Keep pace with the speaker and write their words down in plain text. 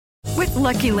With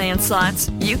Lucky Land Slots,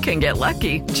 you can get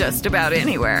lucky just about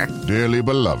anywhere. Dearly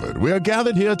beloved, we are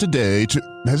gathered here today to...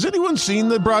 Has anyone seen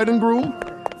the bride and groom?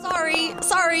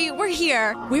 Sorry, we're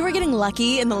here. We were getting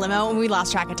lucky in the limo and we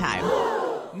lost track of time.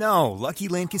 No, Lucky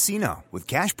Land Casino, with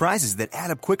cash prizes that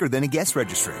add up quicker than a guest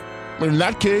registry. In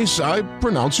that case, I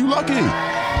pronounce you lucky.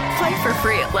 Play for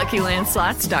free at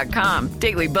LuckyLandSlots.com.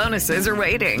 Daily bonuses are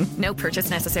waiting. No purchase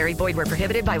necessary. Void where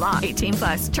prohibited by law.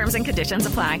 18+. Terms and conditions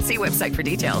apply. See website for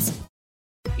details.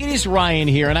 It is Ryan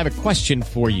here, and I have a question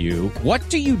for you. What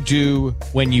do you do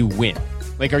when you win?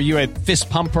 Like, are you a fist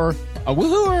pumper, a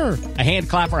woohooer, a hand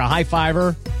clapper, a high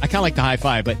fiver? I kind of like the high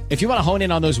five, but if you want to hone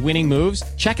in on those winning moves,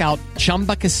 check out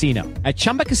Chumba Casino. At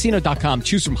ChumbaCasino.com,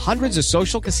 choose from hundreds of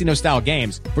social casino style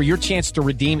games for your chance to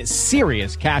redeem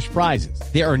serious cash prizes.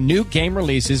 There are new game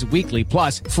releases weekly,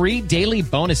 plus free daily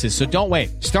bonuses. So don't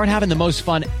wait. Start having the most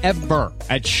fun ever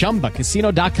at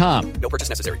ChumbaCasino.com. No purchase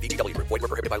necessary. VGW. Void where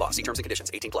prohibited by law. See terms and conditions.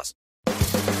 18+.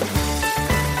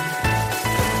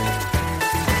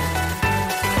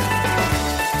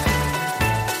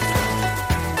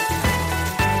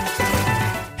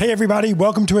 Hey everybody,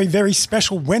 welcome to a very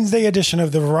special Wednesday edition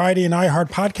of the Variety and iHeart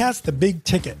podcast, The Big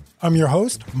Ticket. I'm your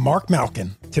host, Mark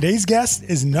Malkin. Today's guest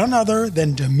is none other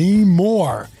than Demi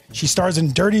Moore. She stars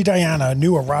in Dirty Diana, a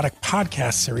new erotic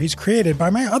podcast series created by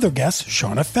my other guest,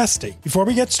 Shana Feste. Before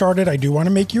we get started, I do want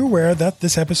to make you aware that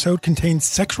this episode contains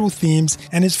sexual themes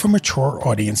and is for mature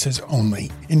audiences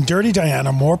only. In Dirty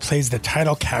Diana, Moore plays the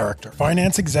title character,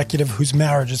 finance executive whose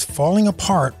marriage is falling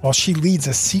apart while she leads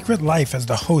a secret life as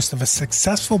the host of a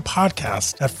successful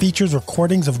podcast that features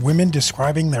recordings of women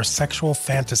describing their sexual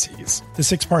fantasies. The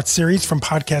 6-part series from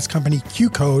podcast company Q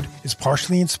Code is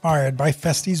partially inspired by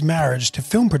Feste's marriage to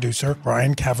film producer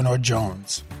Brian Kavanaugh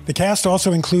Jones. The cast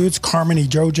also includes Carmine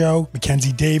Jojo,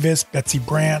 Mackenzie Davis, Betsy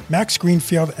Brandt, Max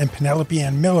Greenfield, and Penelope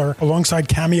Ann Miller, alongside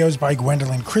cameos by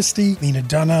Gwendolyn Christie, Lena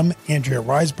Dunham, Andrea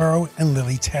Riseborough, and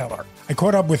Lily Taylor. I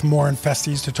caught up with Moore and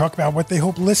Festes to talk about what they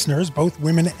hope listeners, both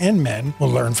women and men, will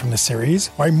learn from the series,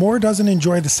 why Moore doesn't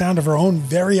enjoy the sound of her own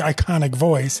very iconic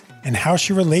voice, and how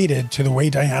she related to the way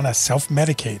Diana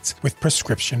self-medicates with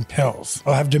prescription pills.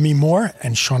 I'll have Demi Moore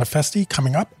and Shana Feste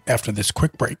coming up after this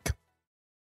quick break.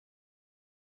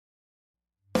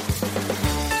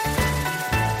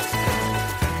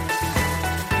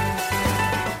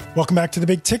 Welcome back to The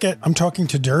Big Ticket. I'm talking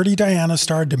to Dirty Diana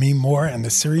star Demi Moore and the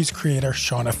series creator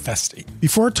Shana Feste.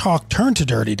 Before talk turned to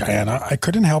Dirty Diana, I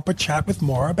couldn't help but chat with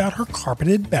Moore about her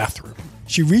carpeted bathroom.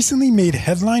 She recently made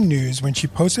headline news when she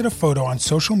posted a photo on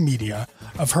social media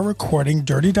of her recording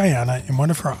Dirty Diana in one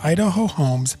of her Idaho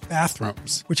home's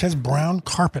bathrooms, which has brown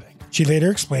carpeting. She later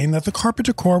explained that the carpet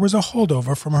decor was a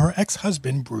holdover from her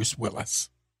ex-husband, Bruce Willis.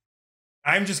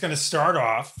 I'm just going to start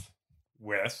off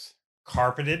with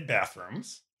carpeted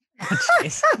bathrooms.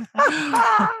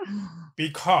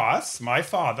 Because my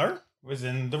father was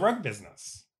in the rug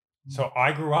business. So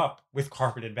I grew up with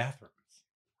carpeted bathrooms.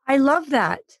 I love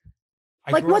that.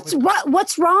 What's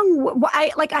wrong?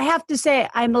 I have to say,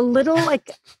 I'm a little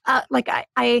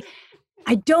I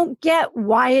don't get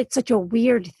why it's such a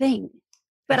weird thing,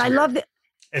 but I love it.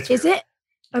 Is it?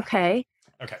 Okay.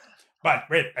 Okay. But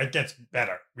wait, it gets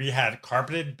better. We had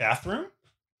carpeted bathroom,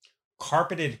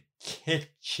 carpeted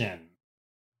kitchen.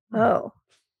 Oh.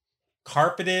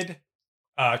 Carpeted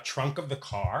trunk of the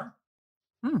car.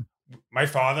 My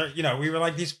father, we were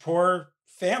like these poor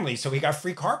families, so we got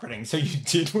free carpeting. So you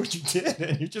did what you did,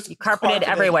 and you carpeted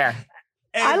everywhere.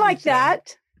 I like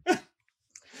that.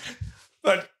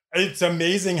 But it's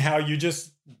amazing how you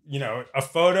just,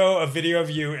 a video of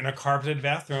you in a carpeted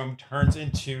bathroom turns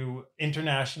into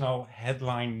international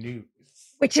headline news.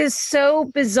 Which is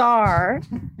so bizarre.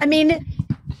 I mean,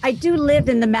 I do live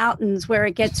in the mountains where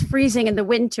it gets freezing in the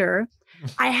winter.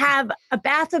 I have a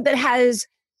bathtub that has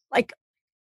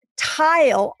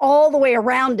tile all the way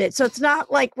around it. So it's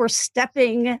not like we're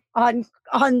stepping on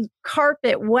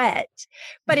carpet wet,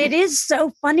 but it is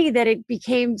so funny that it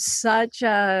became such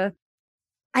a,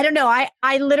 I don't know.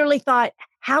 I literally thought,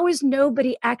 how is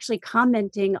nobody actually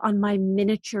commenting on my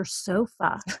miniature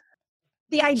sofa?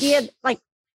 The idea,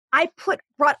 I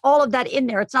brought all of that in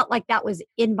there. It's not like that was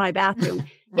in my bathroom.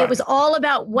 Right. It was all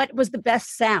about what was the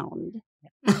best sound.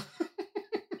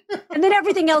 And then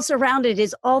everything else around it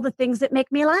is all the things that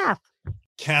make me laugh.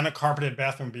 Can a carpeted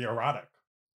bathroom be erotic?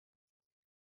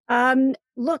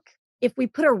 Look, if we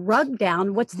put a rug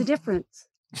down, what's the difference?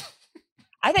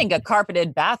 I think a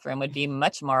carpeted bathroom would be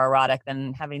much more erotic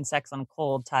than having sex on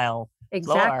cold tile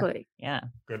Exactly. floor. Yeah.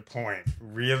 Good point.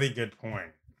 Really good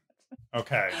point.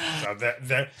 Okay, so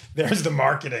there's the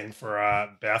marketing for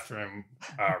bathroom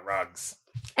rugs.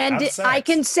 And I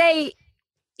can say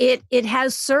it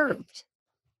has served.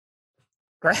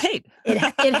 Great. It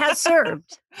has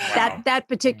served. Wow. That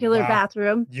particular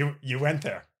bathroom. You went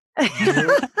there.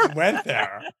 You went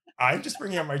there. I'm just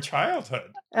bringing up my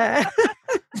childhood.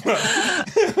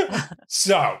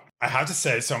 So I have to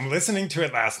say, so I'm listening to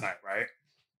it last night, right?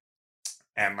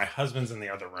 And my husband's in the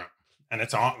other room, and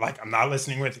it's on. Like, I'm not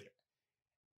listening with you.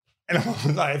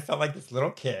 And I felt like this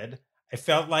little kid. I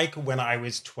felt like when I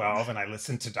was 12 and I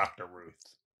listened to Dr. Ruth.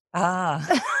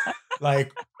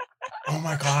 Like, oh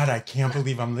my God, I can't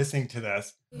believe I'm listening to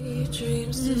this. I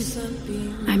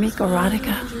make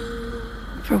erotica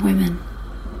for women.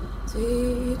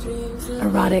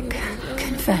 Erotic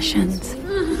confessions.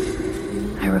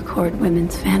 I record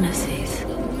women's fantasies.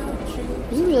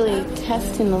 You're really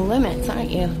testing the limits, aren't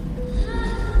you?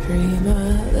 Dream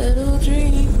a little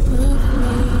dream of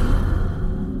me.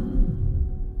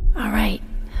 All right,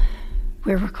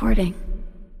 we're recording.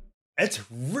 It's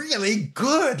really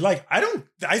good. Like, I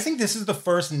think this is the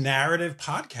first narrative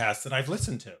podcast that I've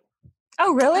listened to.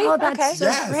 Oh, really? Oh, that's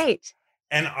so great.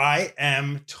 And I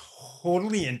am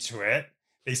totally into it.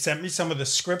 They sent me some of the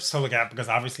scripts to look at because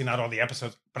obviously not all the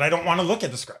episodes, but I don't want to look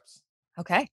at the scripts.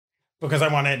 Okay. Because I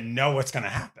want to know what's going to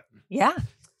happen. Yeah.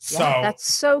 So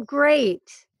that's so great.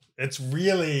 It's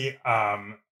really,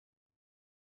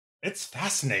 it's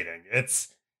fascinating.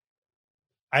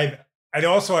 I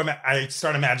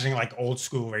start imagining like old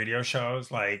school radio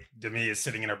shows, like Demi is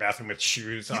sitting in her bathroom with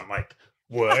shoes on like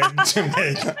wood to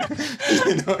make,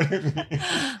 you know what I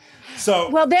mean? So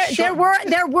well, there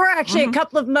were actually a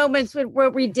couple of moments where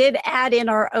we did add in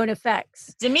our own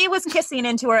effects. Demi was kissing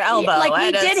into her elbow. Like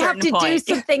we did have to do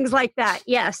some things like that,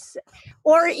 yes.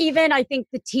 Or even I think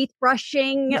the teeth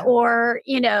brushing, or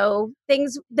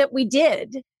things that we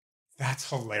did. That's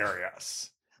hilarious.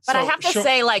 But I have to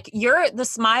say, like, the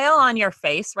smile on your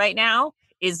face right now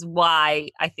is why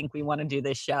I think we want to do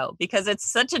this show, because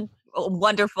it's such a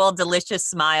wonderful, delicious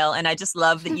smile. And I just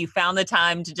love that you found the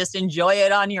time to just enjoy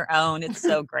it on your own. It's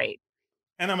so great.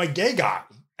 And I'm a gay guy.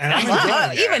 And I'm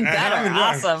enjoying it. Even better.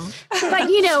 Awesome. But,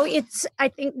 I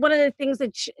think one of the things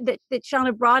that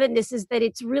Shana brought in this is that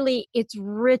it's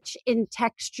rich in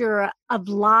texture of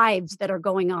lives that are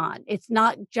going on. It's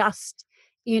not just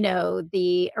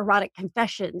the erotic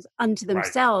confessions unto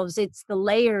themselves. Right. It's the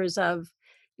layers of,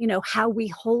 how we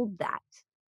hold that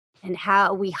and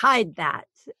how we hide that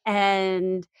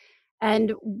and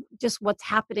just what's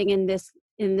happening in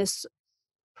this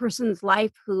person's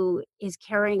life who is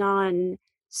carrying on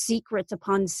secrets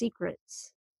upon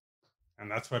secrets.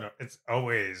 And that's what it's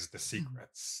always, the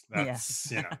secrets.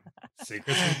 That's,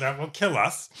 secrets that will kill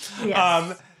us.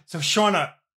 Yes. So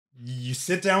Shana, you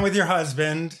sit down with your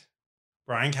husband,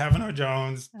 Brian Kavanaugh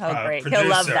Jones. Oh, great. Producer.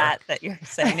 He'll love that you're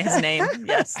saying his name.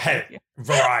 Yes. Hey,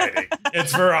 variety.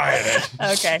 It's variety.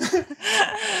 Okay.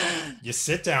 You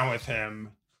sit down with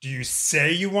him. Do you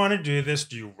say you want to do this?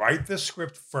 Do you write the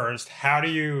script first? How do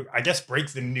you, I guess,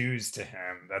 break the news to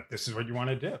him that this is what you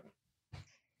want to do?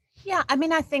 Yeah, I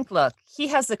mean, I think, look, he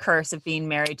has the curse of being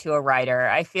married to a writer.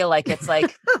 I feel like it's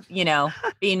like,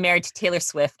 being married to Taylor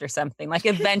Swift or something. Like,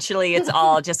 eventually it's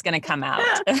all just going to come out.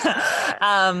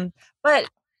 But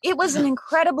it was an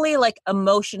incredibly,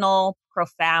 emotional,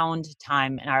 profound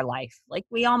time in our life. Like,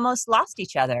 we almost lost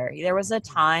each other. There was a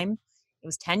time, it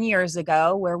was 10 years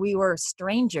ago, where we were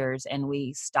strangers and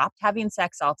we stopped having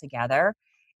sex altogether.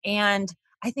 And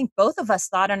I think both of us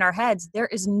thought in our heads, there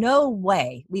is no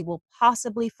way we will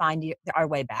possibly find our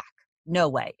way back. No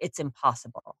way. It's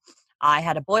impossible. I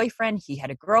had a boyfriend. He had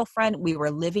a girlfriend. We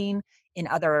were living in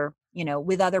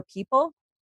with other people.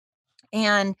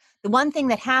 And the one thing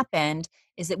that happened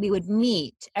is that we would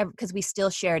meet because we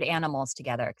still shared animals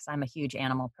together, because I'm a huge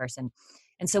animal person.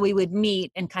 And so we would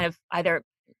meet and kind of either,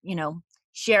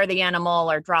 share the animal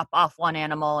or drop off one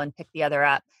animal and pick the other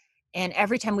up. And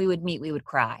every time we would meet, we would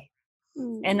cry.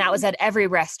 And that was at every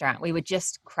restaurant. We would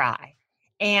just cry.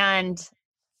 And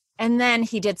then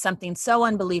he did something so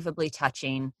unbelievably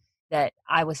touching that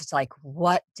I was just like,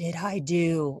 what did I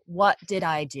do? What did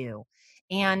I do?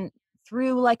 And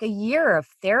through a year of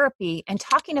therapy and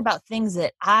talking about things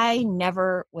that I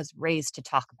never was raised to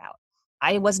talk about.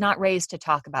 I was not raised to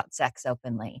talk about sex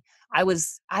openly.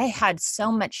 I had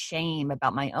so much shame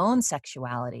about my own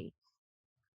sexuality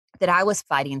that I was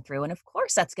fighting through. And of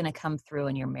course that's going to come through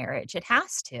in your marriage. It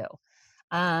has to.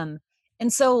 And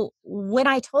so when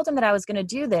I told him that I was going to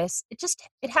do this,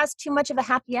 it has too much of a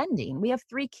happy ending. We have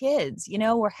 3 kids,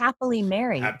 we're happily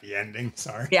married. Happy ending.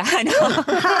 Sorry. Yeah, I know.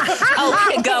 Oh,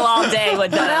 we could go all day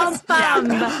with those.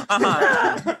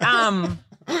 Yeah.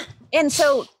 And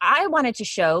so I wanted to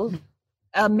show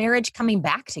a marriage coming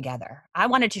back together. I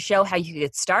wanted to show how you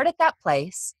could start at that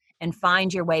place and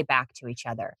find your way back to each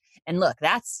other. And look,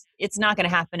 it's not going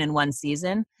to happen in one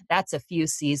season. That's a few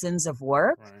seasons of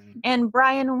work. Right. And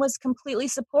Brian was completely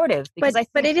supportive because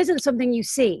but it isn't something you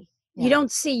see. Yeah. You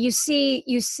don't see, you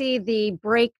see the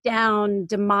breakdown,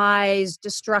 demise,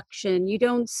 destruction. You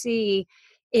don't see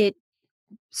it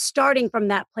starting from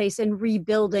that place and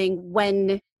rebuilding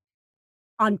when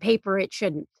on paper it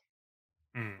shouldn't.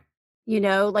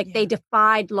 Like they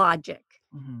defied logic.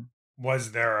 Mm-hmm.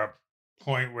 Was there a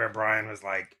point where Brian was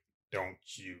like, don't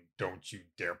you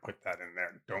dare put that in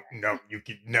there.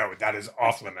 No, that is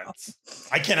off limits.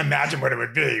 I can't imagine what it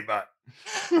would be, but.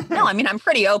 No, I mean, I'm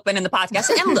pretty open in the podcast.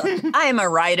 And look, I am a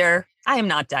writer. I am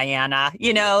not Diana.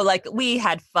 Like we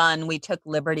had fun. We took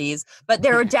liberties. But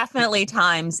there were definitely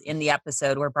times in the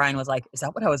episode where Brian was like, is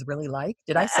that what I was really like?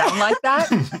 Did I sound like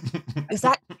that? Is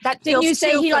that Didn't you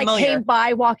say he familiar? came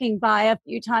walking by a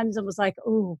few times and was like,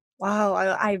 oh, wow,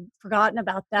 I've forgotten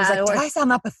about that. Like, did I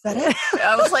sound that pathetic?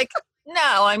 I was like,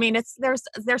 no, I mean, there's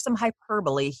some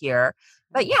hyperbole here.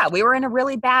 But yeah, we were in a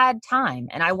really bad time.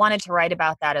 And I wanted to write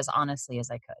about that as honestly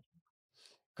as I could.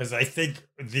 Because I think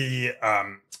the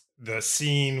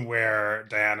scene where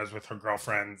Diana's with her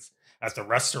girlfriends at the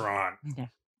restaurant,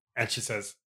 and she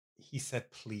says, he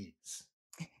said, please.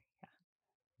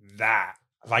 That,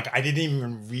 like, I didn't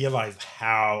even realize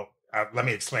how, let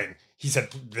me explain. He said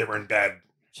they were in bed.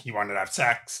 He wanted to have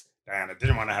sex. Diana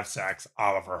didn't want to have sex.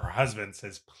 Oliver, her husband,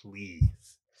 says,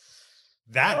 please.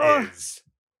 That is,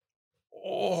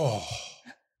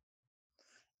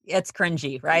 it's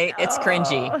cringy, right? It's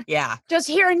cringy. Yeah. Just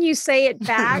hearing you say it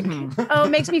back, it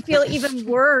makes me feel even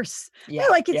worse. Yeah.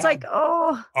 Like, it's like,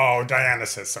 oh. Oh, Diana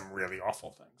says some really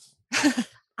awful things.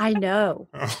 I know.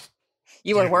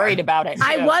 You were worried about it.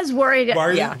 I was worried.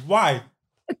 Why?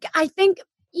 I think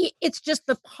it's just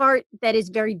the part that is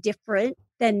very different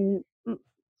than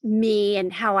me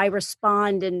and how I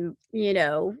respond. And,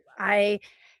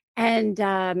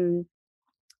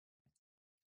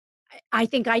 I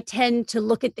think I tend to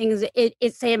look at things,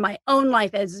 say in my own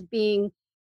life as being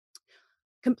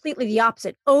completely the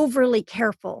opposite, overly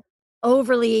careful,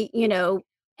 overly,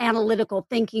 analytical,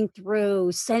 thinking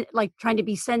through, like trying to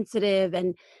be sensitive.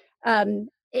 And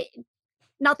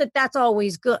not that that's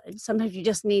always good. Sometimes you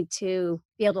just need to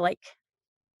be able to like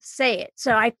say it.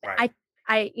 So I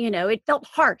it felt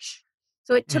harsh.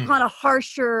 So it took on a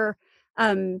harsher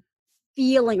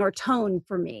feeling or tone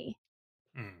for me.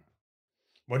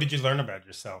 What did you learn about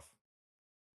yourself?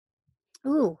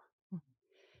 Ooh.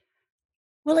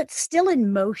 Well, it's still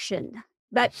in motion,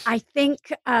 but I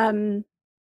think, one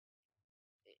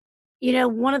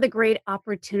of the great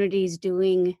opportunities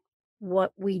doing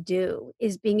what we do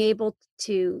is being able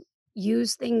to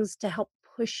use things to help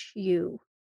push you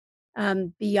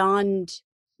beyond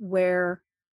where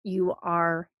you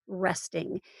are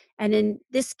resting. And in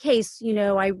this case,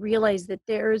 I realize that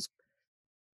there's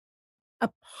a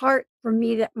part for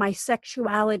me that my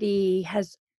sexuality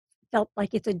has felt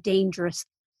like it's a dangerous,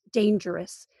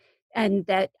 and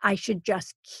that I should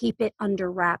just keep it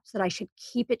under wraps, that I should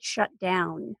keep it shut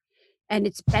down. And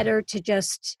it's better to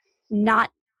just not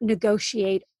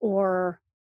negotiate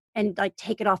and like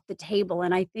take it off the table.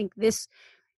 And I think this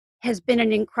has been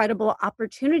an incredible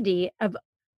opportunity of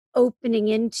opening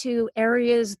into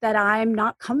areas that I'm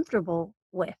not comfortable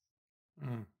with.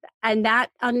 And that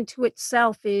unto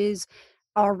itself is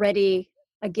already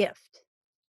a gift.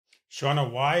 Shana,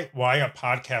 why a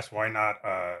podcast? Why not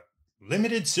a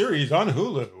limited series on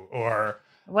Hulu or?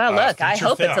 Well, look, I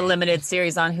hope it's a limited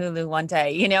series on Hulu one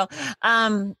day,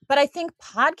 but I think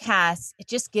podcasts, it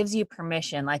just gives you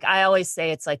permission. Like I always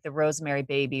say, it's like the Rosemary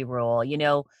Baby rule,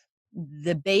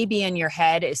 the baby in your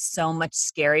head is so much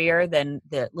scarier than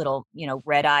the little,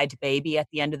 red-eyed baby at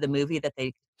the end of the movie that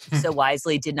they so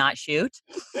wisely did not shoot.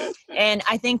 And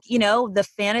I think, the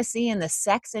fantasy and the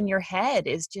sex in your head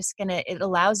is just it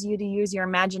allows you to use your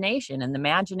imagination, and the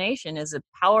imagination is a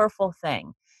powerful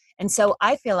thing. And so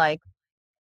I feel like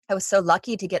I was so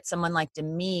lucky to get someone like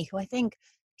Demi, who I think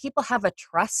people have a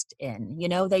trust in,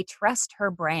 they trust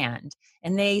her brand,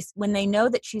 and when they know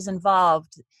that she's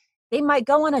involved, they might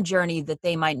go on a journey that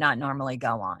they might not normally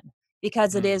go on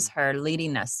because it is her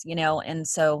leading us, and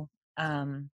so.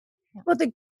 Well,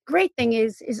 the great thing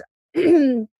is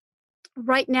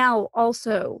right now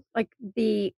also like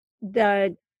the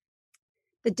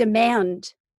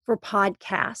demand for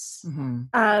podcasts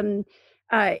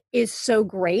is so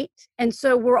great, and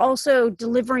so we're also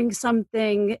delivering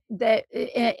something that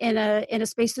in a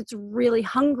space that's really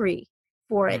hungry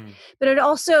for it. But it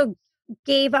also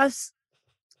gave us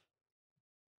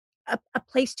a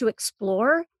place to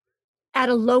explore at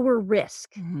a lower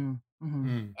risk.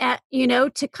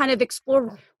 to kind of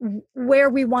explore where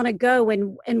we want to go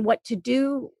and what to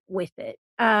do with it.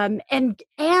 And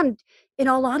in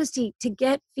all honesty, to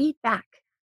get feedback.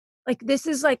 Like, this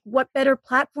is like, what better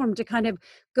platform to kind of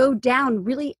go down,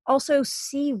 really also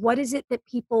see what is it that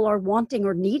people are wanting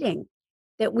or needing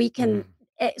that we can.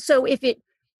 So if it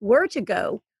were to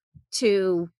go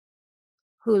to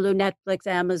Hulu, Netflix,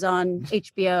 Amazon,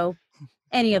 HBO,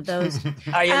 any of those.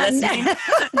 Are you listening?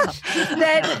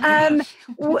 That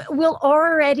will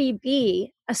already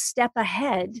be a step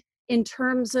ahead in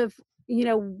terms of,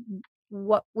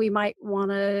 what we might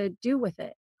want to do with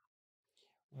it.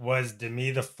 Was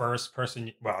Demi the first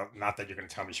person? Well, not that you're going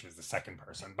to tell me she was the second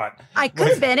person, but I could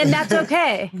have been, and that's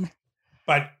okay.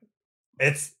 But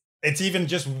it's even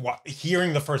just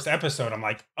hearing the first episode. I'm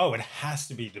like, oh, it has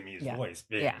to be Demi's voice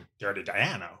being Dirty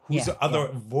Diana. Whose other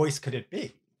voice could it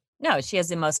be? No, she has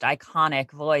the most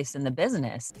iconic voice in the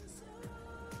business.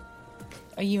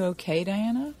 Are you okay,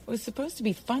 Diana? It was supposed to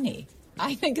be funny.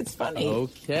 I think it's funny.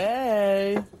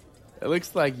 Okay. It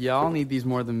looks like y'all need these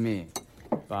more than me.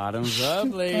 Bottoms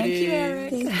up, ladies.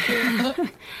 Thank you,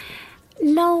 Eric.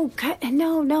 No.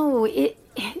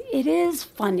 It is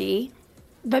funny,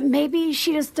 but maybe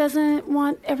she just doesn't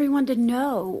want everyone to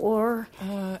know, or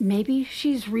maybe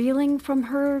she's reeling from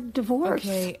her divorce.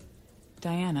 Okay,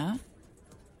 Diana,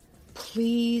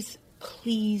 please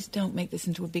don't make this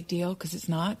into a big deal, because it's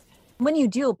not. When you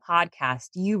do a podcast,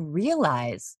 you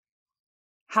realize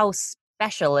how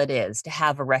special it is to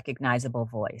have a recognizable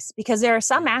voice, because there are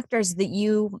some actors that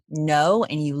you know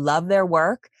and you love their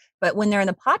work, but when they're in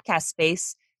the podcast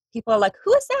space, people are like,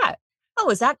 who is that?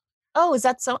 Is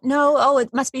that so? No, it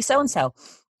must be so-and-so.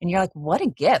 And you're like, what a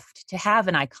gift to have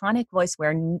an iconic voice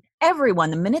where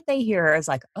everyone, the minute they hear her, is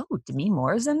like, oh, Demi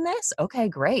Moore's in this? Okay,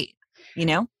 great.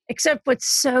 Except what's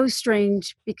so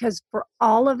strange, because for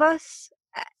all of us,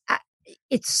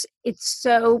 it's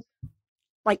so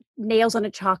like nails on a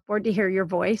chalkboard to hear your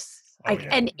voice.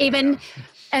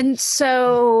 And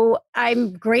so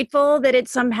I'm grateful that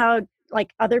it's somehow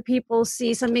like other people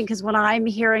see something, because when I'm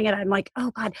hearing it, I'm like, oh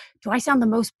God, do I sound the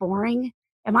most boring?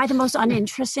 Am I the most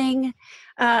uninteresting?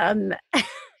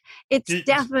 It's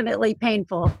definitely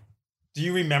painful. Do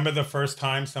you remember the first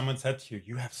time someone said to you,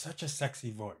 you have such a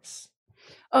sexy voice?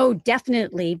 Oh,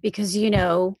 definitely. Because,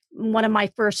 one of my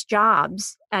first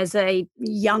jobs as a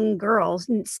young girl,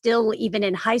 still even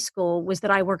in high school, was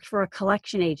that I worked for a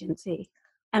collection agency.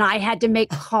 And I had to make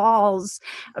calls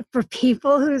for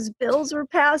people whose bills were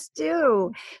past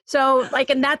due. So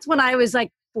and that's when I was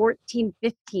like 14,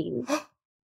 15.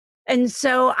 And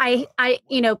so I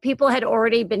people had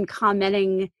already been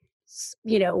commenting,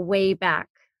 way back.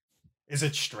 Is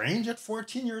it strange at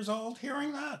 14 years old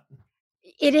hearing that?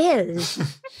 It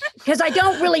is, because I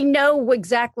don't really know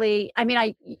exactly. I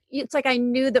mean, it's like I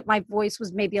knew that my voice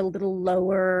was maybe a little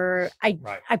lower. I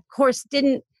of course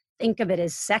didn't think of it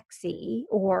as sexy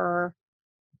or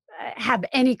have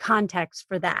any context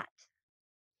for that.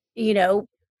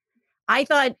 I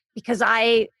thought, because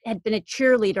I had been a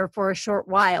cheerleader for a short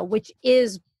while, which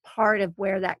is part of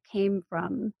where that came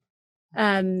from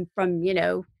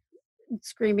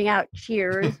screaming out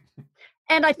cheers.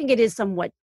 And I think it is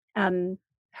somewhat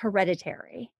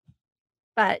hereditary,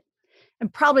 and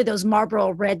probably those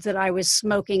Marlboro Reds that I was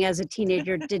smoking as a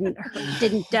teenager didn't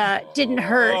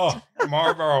hurt. Oh,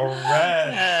 Marlboro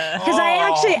Red. Because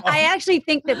I actually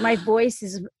think that my voice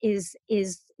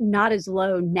is not as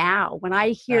low now. When I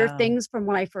hear things from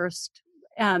when I first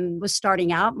was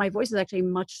starting out, my voice is actually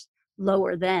much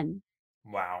lower then.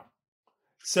 Wow.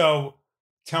 So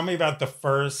tell me about the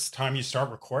first time you start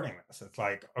recording this. It's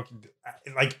like,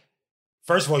 okay,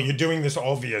 first of all, you're doing this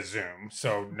all via Zoom,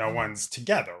 so no one's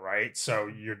together, right? So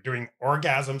you're doing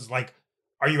orgasms.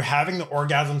 Are you having the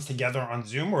orgasms together on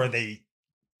Zoom, or are they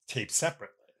taped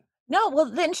separately? No, well,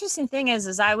 the interesting thing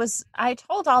is I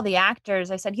told all the actors,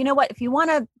 I said, you know what, if you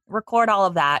want to record all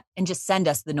of that and just send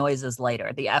us the noises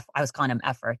later, I was calling them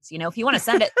efforts. If you want to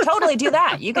send it, totally do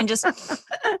that. You can just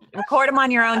record them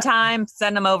on your own time,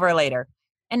 send them over later.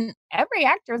 And every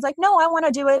actor is like, no, I want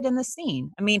to do it in the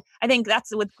scene. I mean, I think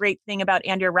that's the great thing about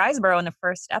Andrea Riseborough in the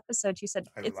first episode. She said,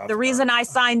 it's the reason I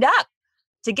signed up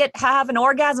to have an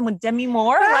orgasm with Demi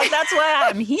Moore. That's why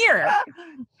I'm here.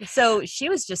 So she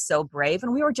was just so brave.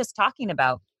 And we were just talking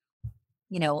about,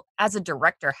 as a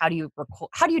director, how do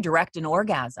you direct an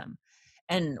orgasm?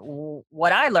 And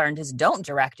what I learned is don't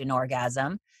direct an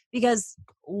orgasm, because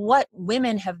what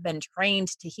women have been trained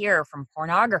to hear from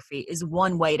pornography is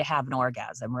one way to have an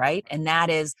orgasm, right? And that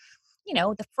is,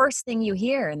 the first thing you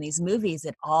hear in these movies,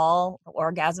 that all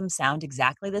orgasms sound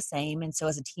exactly the same. And so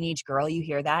as a teenage girl, you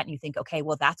hear that and you think, okay,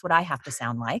 well, that's what I have to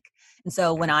sound like. And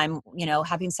so when I'm,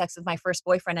 having sex with my first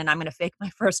boyfriend and I'm going to fake my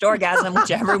first orgasm,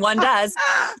 which everyone does,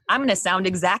 I'm going to sound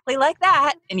exactly like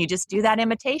that. And you just do that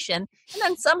imitation. And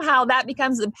then somehow that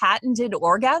becomes a patented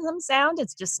orgasm sound.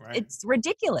 It's just, It's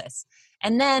ridiculous.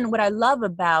 And then what I love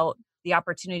about the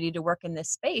opportunity to work in this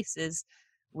space is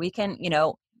we can,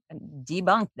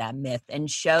 debunk that myth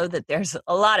and show that there's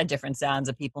a lot of different sounds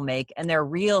that people make, and they're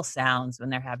real sounds when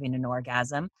they're having an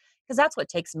orgasm. Because that's what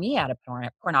takes me out of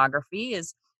pornography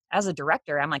is, as a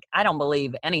director, I'm like, I don't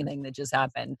believe anything that just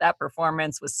happened. That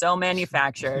performance was so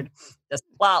manufactured. This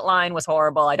plot line was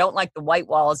horrible. I don't like the white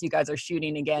walls you guys are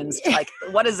shooting against. Like,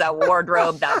 what is that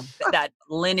wardrobe, that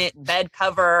linen bed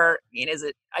cover?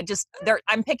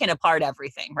 I'm picking apart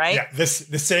everything, right? Yeah, the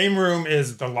same room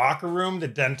is the locker room, the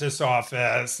dentist's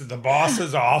office, the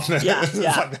boss's office. Yeah.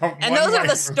 And those are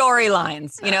the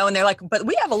storylines, and they're like, but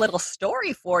we have a little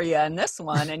story for you in this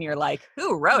one. And you're like,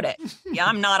 who wrote it? Yeah,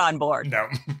 I'm not on board. No.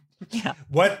 Yeah.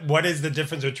 What is the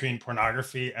difference between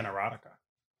pornography and erotica?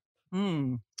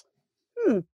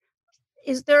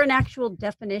 Is there an actual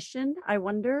definition? I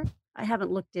wonder. I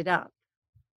haven't looked it up.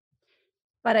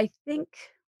 But I think,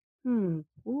 good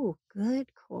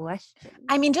question.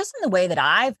 I mean, just in the way that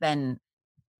I've been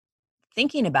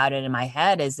thinking about it in my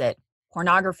head is that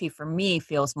pornography for me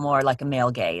feels more like a male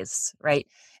gaze, right?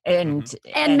 And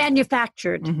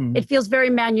manufactured. Mm-hmm. It feels very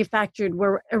manufactured,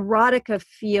 where erotica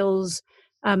feels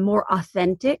more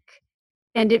authentic.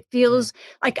 And it feels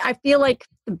like, I feel like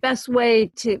the best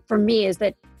way for me is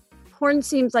that porn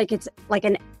seems like it's like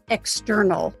an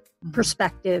external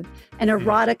perspective, and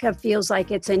erotica feels like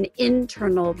it's an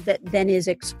internal that then is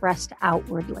expressed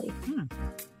outwardly.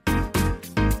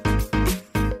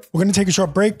 We're going to take a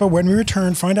short break, but when we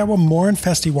return, find out what Moore and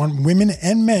Feste want women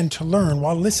and men to learn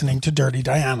while listening to Dirty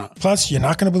Diana. Plus, you're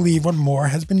not going to believe what Moore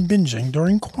has been binging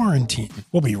during quarantine.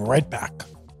 We'll be right back.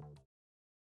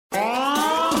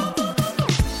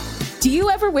 Do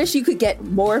you ever wish you could get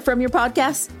more from your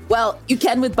podcast? Well, you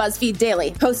can with BuzzFeed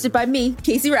Daily, hosted by me,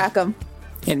 Casey Rackham.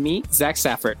 And me, Zach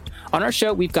Stafford. On our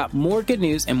show, we've got more good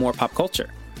news and more pop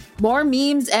culture. More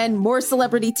memes and more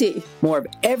celebrity tea. More of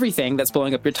everything that's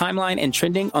blowing up your timeline and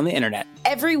trending on the internet.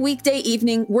 Every weekday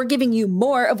evening, we're giving you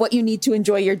more of what you need to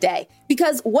enjoy your day.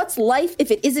 Because what's life if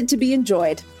it isn't to be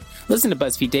enjoyed? Listen to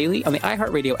BuzzFeed Daily on the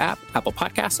iHeartRadio app, Apple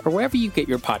Podcasts, or wherever you get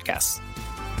your podcasts.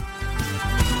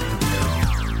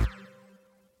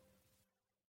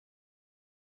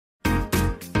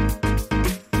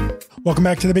 Welcome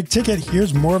back to The Big Ticket.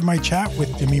 Here's more of my chat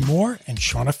with Demi Moore and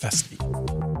Shana Feste.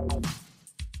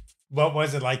 What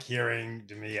was it like hearing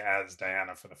Demi as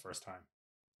Diana for the first time?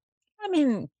 I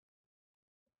mean,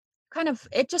 kind of,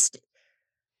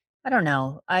 I don't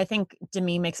know. I think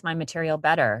Demi makes my material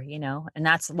better, and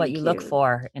that's what you look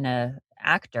for in a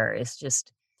actor is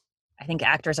just, I think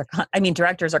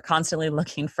directors are constantly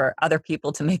looking for other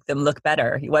people to make them look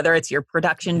better, whether it's your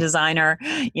production designer,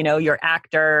 your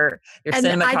actor, your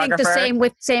cinematographer. I think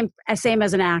the same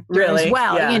as an actor really? As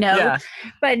well, Yeah.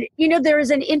 But, there is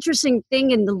an interesting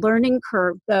thing in the learning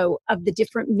curve, though, of the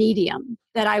different medium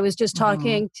that I was just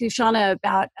talking to Shana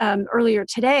about earlier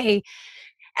today.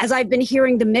 As I've been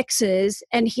hearing the mixes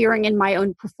and hearing in my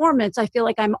own performance, I feel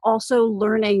like I'm also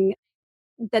learning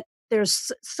that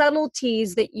there's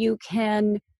subtleties that you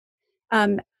can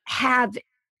have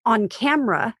on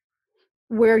camera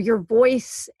where your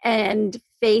voice and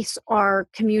face are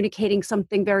communicating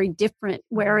something very different.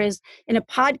 Whereas in a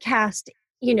podcast,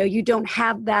 you don't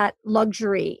have that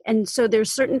luxury. And so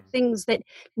there's certain things that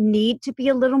need to be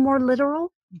a little more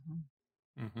literal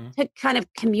to kind of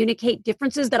communicate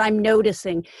differences that I'm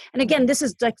noticing. And again, this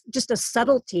is just a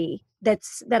subtlety that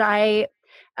I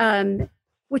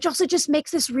which also just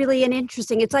makes this really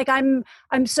interesting. It's like I'm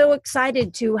so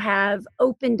excited to have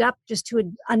opened up just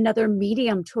to another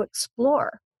medium to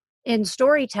explore in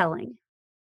storytelling.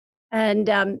 And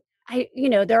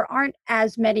there aren't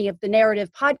as many of the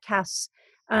narrative podcasts,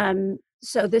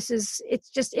 so it's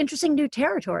just interesting new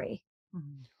territory.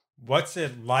 What's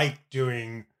it like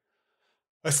doing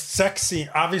a sex scene?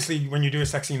 Obviously, when you do a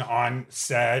sex scene on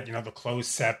set, the closed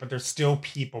set, but there's still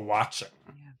people watching.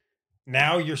 Yeah.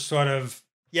 Now you're sort of,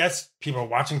 yes, people are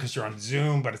watching because you're on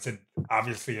Zoom, but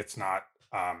obviously it's not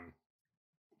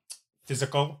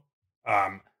physical.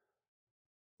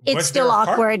 It's still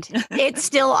awkward. It's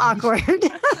still awkward.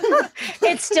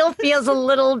 It still feels a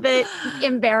little bit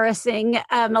embarrassing,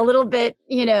 a little bit,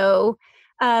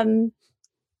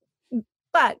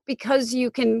 but because you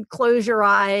can close your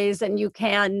eyes and you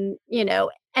can,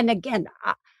 and again,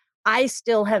 I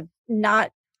still have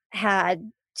not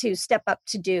had to step up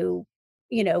to do,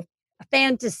 a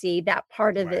fantasy, that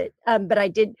part of it. But I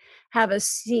did have a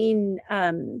scene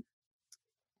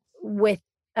with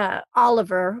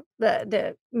Oliver,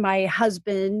 my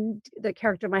husband, the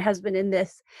character of my husband in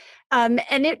this. And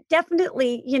it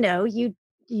definitely,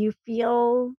 you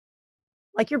feel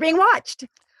like you're being watched.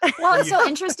 Well, it's so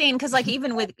interesting because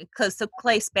even so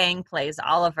Clay Spang plays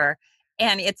Oliver,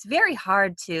 and it's very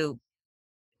hard to,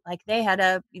 they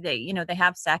have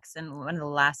sex in one of the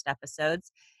last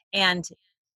episodes, and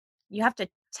you have to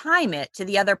time it to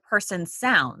the other person's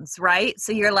sounds, right?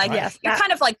 So you're you're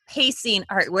kind of pacing.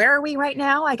 All right, where are we right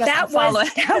now? I guess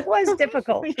that was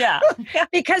difficult. Yeah.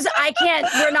 Because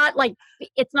we're not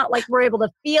it's not like we're able to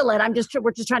feel it.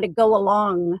 We're just trying to go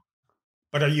along.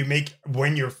 But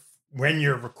when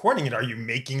you're recording it, are you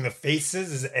making the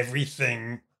faces? Is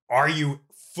everything, are you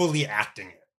fully acting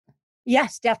it?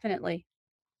 Yes, definitely.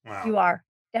 Wow. You are,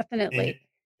 definitely.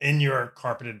 In your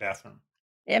carpeted bathroom.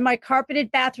 In my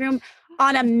carpeted bathroom,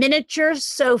 on a miniature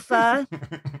sofa,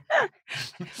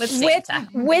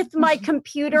 with my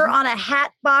computer on a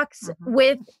hat box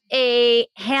with a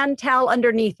hand towel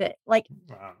underneath it.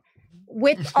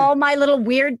 With all my little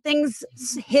weird things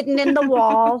hidden in the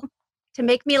wall to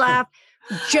make me laugh.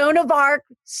 Joan of Arc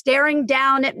staring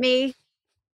down at me,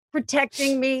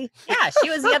 protecting me. Yeah, she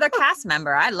was the other cast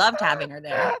member. I loved having her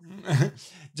there.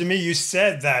 Demi, you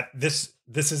said that this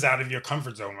is out of your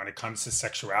comfort zone when it comes to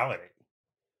sexuality.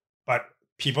 But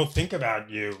people think about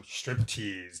you,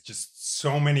 striptease, just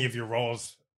so many of your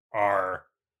roles are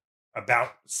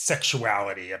about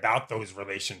sexuality, about those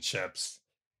relationships.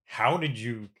 How do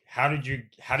you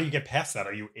get past that?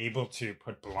 Are you able to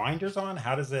put blinders on?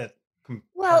 How does it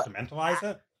compartmentalize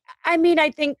it? I mean,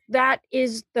 I think that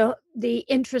is the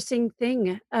interesting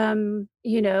thing,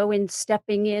 in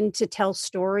stepping in to tell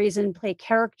stories and play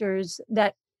characters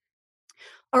that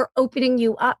are opening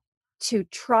you up to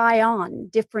try on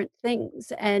different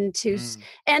things and to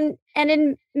and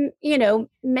in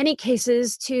many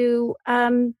cases to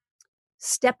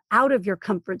step out of your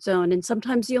comfort zone. And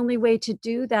sometimes the only way to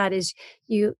do that is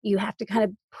you have to kind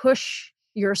of push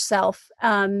yourself.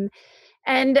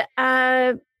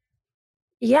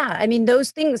 Yeah, I mean, those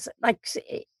things, I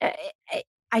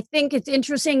think it's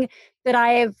interesting that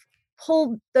I have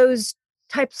pulled those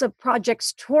types of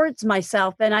projects towards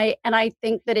myself. And I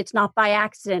think that it's not by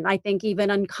accident. I think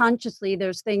even unconsciously,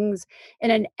 there's things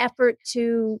in an effort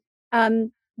to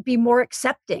be more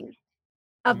accepting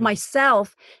of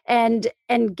myself and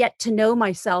get to know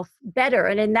myself better.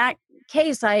 And in that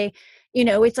case,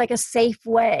 it's like a safe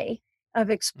way of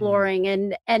exploring.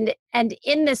 And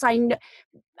in this,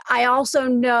 I also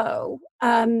know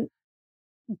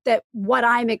that what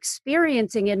I'm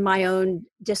experiencing in my own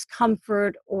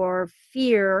discomfort or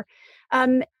fear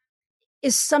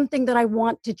is something that I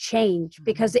want to change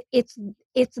because it's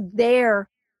there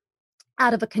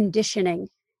out of a conditioning,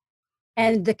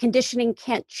 and the conditioning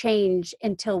can't change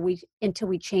until we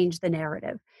change the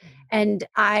narrative. And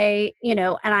I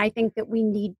think that we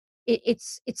need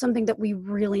it's something that we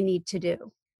really need to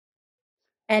do.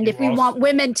 And if we want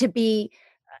women to be,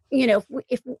 if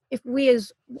we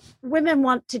as women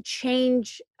want to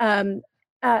change the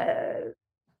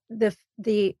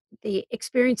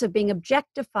experience of being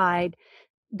objectified,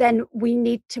 then we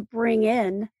need to bring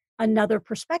in another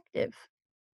perspective.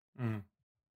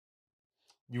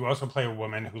 You also play a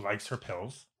woman who likes her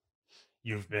pills.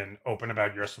 You've been open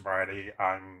about your sobriety.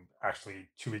 Actually,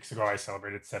 2 weeks ago, I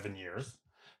celebrated 7 years.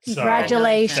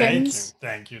 Congratulations. So,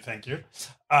 thank you.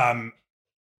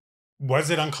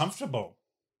 Was it uncomfortable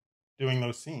doing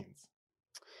those scenes?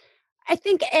 I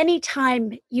think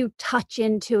anytime you touch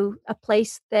into a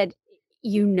place that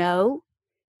it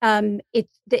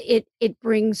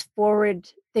brings forward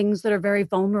things that are very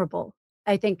vulnerable.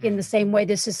 I think in the same way,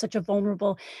 this is such a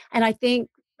vulnerable, and I think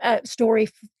story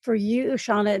for you,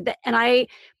 Shana. But I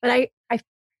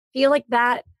feel like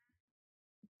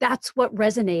that's what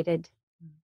resonated.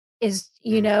 Is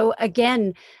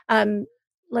again,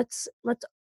 let's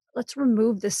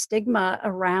remove the stigma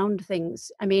around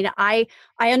things. I mean, I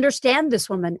understand this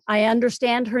woman. I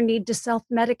understand her need to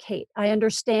self-medicate. I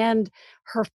understand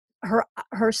her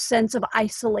sense of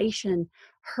isolation,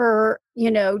 her,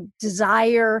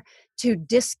 desire to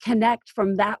disconnect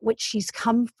from that which she's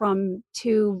come from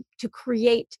to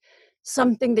create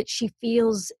something that she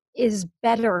feels is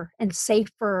better and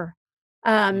safer.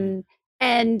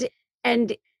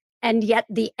 And yet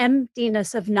the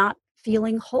emptiness of not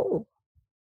feeling whole.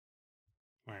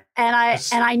 Right.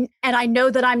 And I know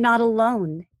that I'm not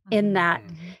alone in that.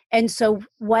 And so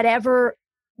whatever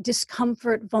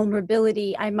discomfort,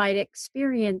 vulnerability I might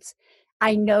experience,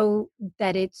 I know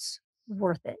that it's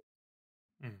worth it.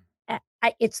 Mm.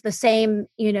 It's the same,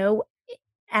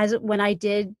 as when I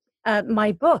did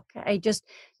my book. I just,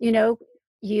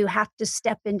 you have to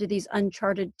step into these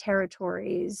uncharted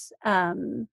territories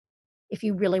if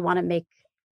you really want to make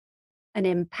an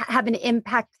impact, have an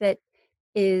impact that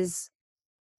is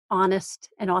honest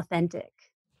and authentic.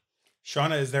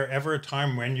 Shauna, is there ever a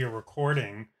time when you're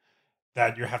recording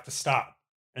that you have to stop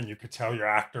and you could tell your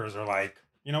actors are like,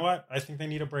 you know what? I think they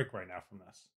need a break right now from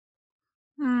this.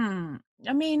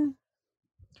 I mean,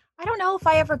 I don't know if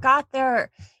I ever got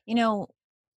there,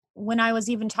 when I was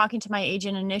even talking to my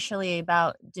agent initially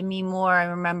about Demi Moore, I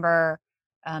remember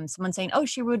someone saying, "Oh,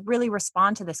 she would really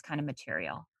respond to this kind of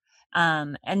material,"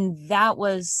 and that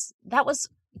was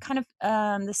kind of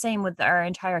the same with our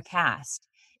entire cast.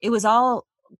 It was all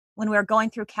when we were going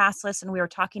through cast lists and we were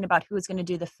talking about who was going to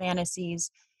do the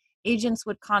fantasies. Agents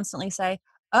would constantly say,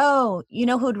 "Oh, you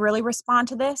know who would really respond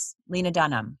to this? Lena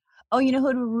Dunham. Oh, you know who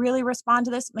would really respond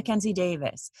to this? Mackenzie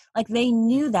Davis." Like they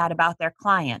knew that about their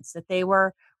clients, that they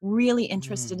were really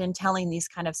interested in telling these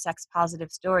kind of sex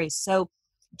positive stories. So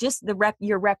just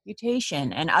your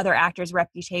reputation and other actors'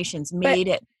 reputations made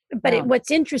it. But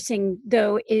what's interesting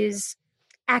though is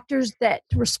actors that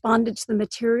responded to the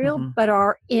material but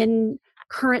are in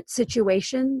current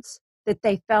situations that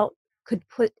they felt could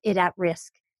put it at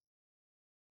risk.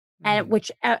 And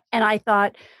and I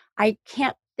thought, I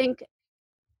can't think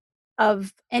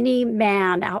of any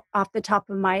man off the top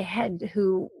of my head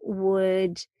who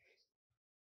would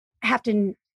have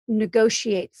to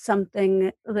negotiate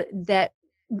something that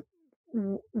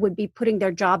would be putting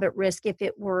their job at risk if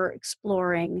it were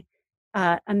exploring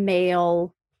a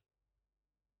male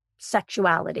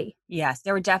sexuality. Yes,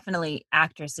 there were definitely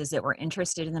actresses that were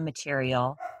interested in the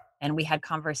material, and we had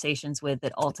conversations with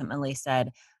that ultimately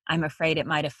said, "I'm afraid it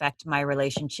might affect my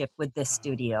relationship with this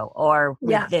studio or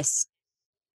with this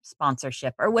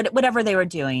sponsorship or whatever they were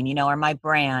doing, or my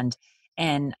brand."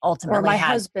 And ultimately or my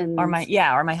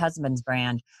husband's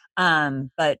brand.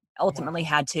 But ultimately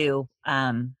had to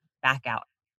back out.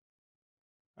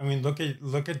 I mean, look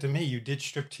at Demi. You did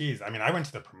striptease. I mean, I went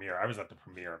to the premiere. I was at the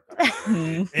premiere of that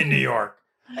movie in New York.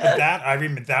 But I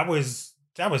remember that was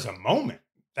a moment.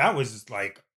 That was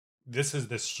like, this is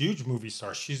this huge movie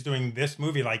star. She's doing this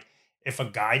movie. Like, if a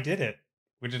guy did it,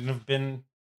 would it have been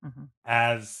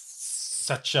as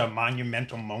such a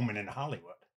monumental moment in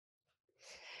Hollywood?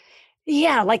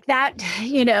 Yeah, like that,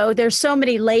 there's so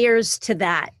many layers to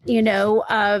that,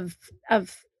 of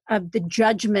the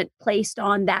judgment placed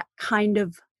on that kind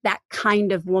of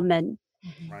woman.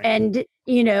 Right. And,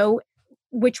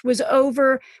 which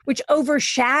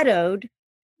overshadowed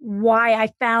why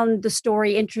I found the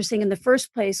story interesting in the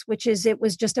first place, which is it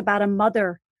was just about a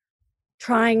mother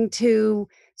trying to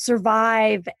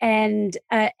survive and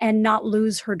not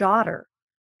lose her daughter.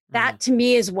 That to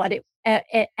me is what it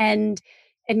and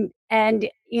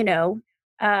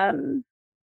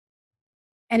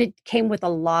it came with a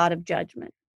lot of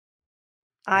judgment.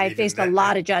 I faced a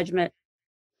lot of judgment.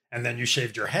 And then you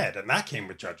shaved your head, and that came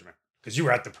with judgment because you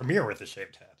were at the premiere with a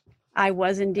shaved head. I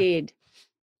was indeed.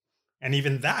 And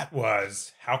even that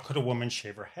was, how could a woman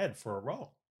shave her head for a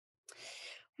role?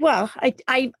 Well,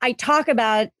 I talk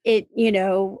about it,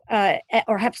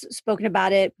 or have spoken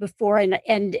about it before,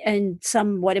 and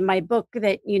somewhat in my book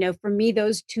that, for me,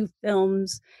 those two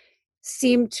films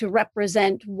seemed to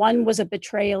represent, one was a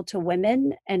betrayal to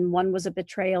women and one was a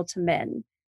betrayal to men.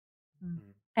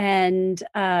 And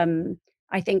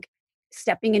I think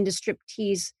stepping into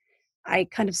striptease, I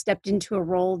kind of stepped into a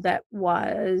role that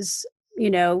was,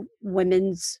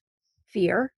 women's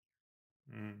fear.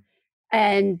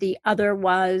 And the other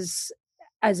was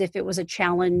as if it was a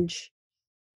challenge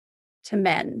to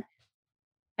men.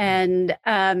 And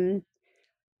and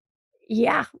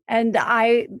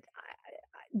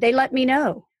they let me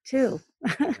know too.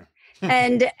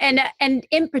 and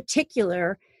in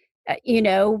particular,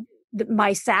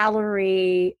 my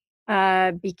salary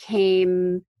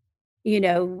became,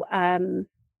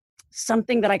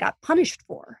 something that I got punished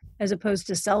for as opposed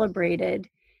to celebrated.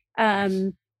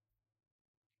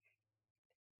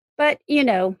 But,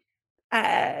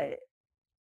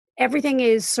 everything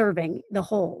is serving the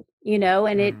whole,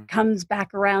 and it comes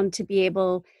back around to be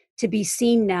able to be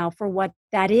seen now for what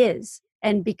that is.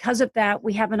 And because of that,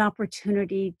 we have an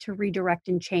opportunity to redirect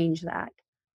and change that.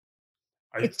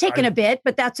 It's taken a bit,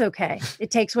 but that's okay.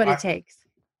 It takes what it takes.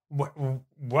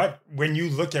 When you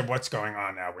look at what's going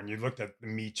on now, when you looked at the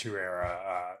Me Too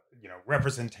era,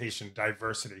 representation,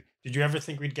 diversity, did you ever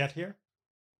think we'd get here?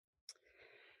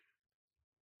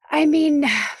 I mean,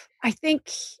 I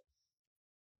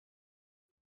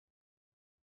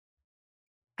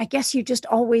guess you just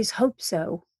always hope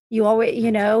so. You always,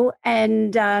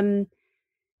 and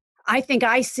I think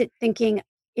I sit thinking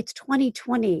it's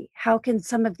 2020. How can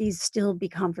some of these still be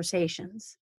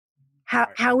conversations?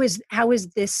 How is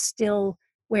this still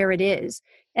where it is?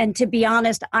 And to be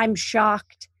honest, I'm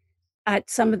shocked at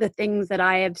some of the things that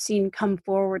I have seen come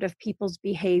forward of people's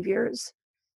behaviors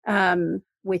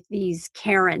with these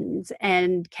Karens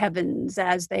and Kevins,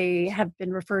 as they have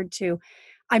been referred to.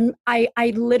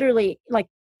 I literally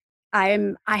I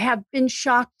have been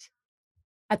shocked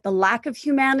at the lack of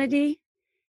humanity,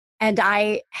 and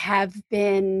I have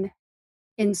been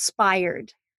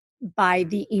inspired by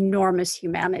the enormous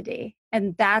humanity.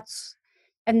 And that's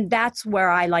where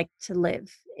I like to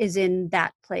live, is in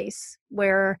that place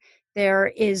where there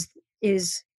is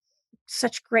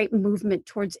such great movement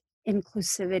towards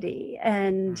inclusivity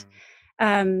and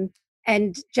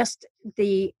just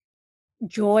the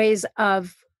joys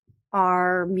of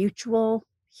our mutual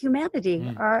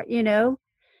humanity. Our,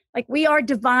 like, we are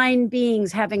divine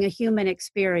beings having a human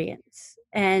experience.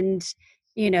 And,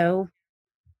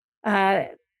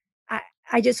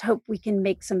 I just hope we can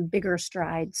make some bigger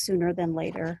strides sooner than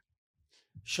later.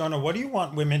 Shana, what do you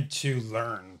want women to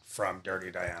learn from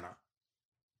Dirty Diana?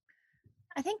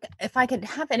 I think if I could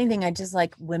have anything, I'd just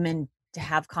like women to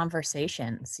have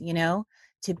conversations,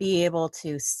 to be able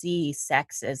to see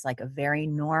sex as like a very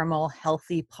normal,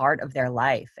 healthy part of their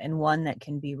life, and one that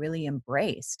can be really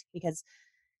embraced. Because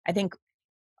I think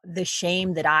the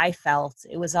shame that I felt,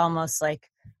 it was almost like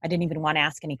I didn't even want to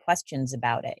ask any questions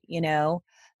about it.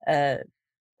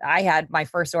 I had my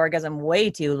first orgasm way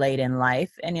too late in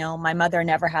life, and my mother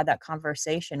never had that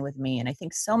conversation with me. And I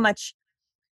think so much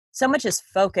is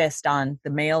focused on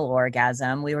the male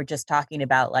orgasm. We were just talking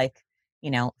about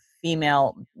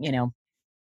female,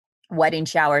 wedding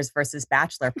showers versus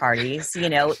bachelor parties,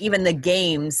 even the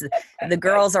games, the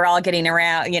girls are all getting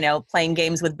around, playing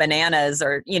games with bananas,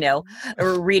 or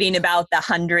reading about the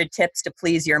 100 tips to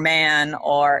please your man,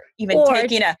 or even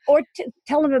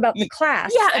tell them about the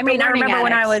class. Yeah. I mean, I remember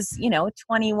when I was,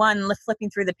 21, flipping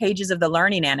through the pages of the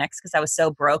learning annex, because I was so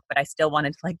broke, but I still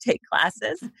wanted to take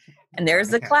classes. And there's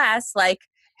the class,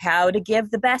 how to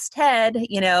give the best head,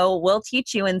 we'll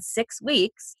teach you in 6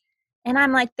 weeks. And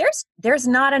I'm like, there's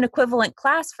not an equivalent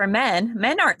class for men.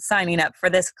 Men aren't signing up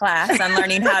for this class on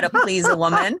learning how to please a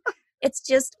woman. It's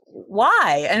just,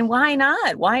 why? And why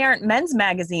not? Why aren't men's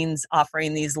magazines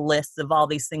offering these lists of all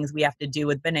these things we have to do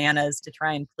with bananas to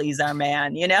try and please our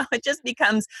man? It just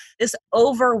becomes this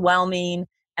overwhelming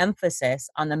emphasis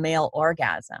on the male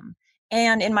orgasm.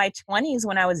 And in my 20s,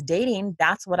 when I was dating,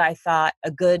 that's what I thought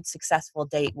a good, successful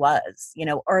date was,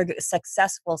 or a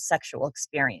successful sexual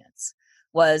experience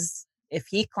was if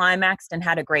he climaxed and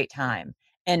had a great time,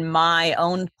 and my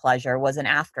own pleasure was an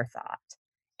afterthought.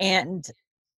 And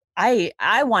I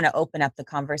want to open up the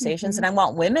conversations, and I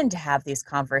want women to have these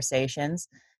conversations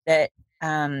that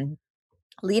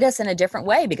lead us in a different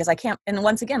way, because I can't, and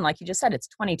once again, like you just said, it's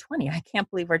 2020. I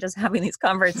can't believe we're just having these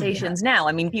conversations now.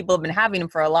 I mean, people have been having them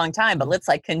for a long time, but let's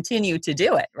continue to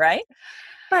do it, right?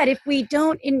 But if we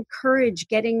don't encourage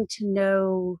getting to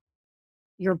know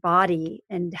your body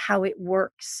and how it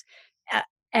works,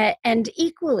 and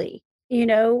equally,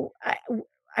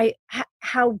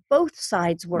 how both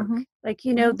sides work,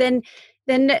 then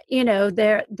there's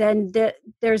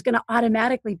going to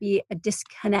automatically be a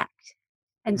disconnect.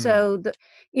 And so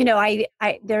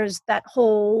there's that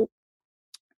whole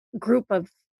group of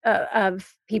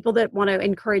people that want to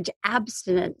encourage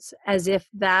abstinence as if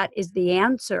that is the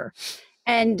answer,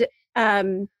 and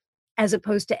as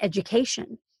opposed to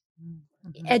education.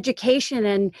 Education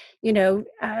and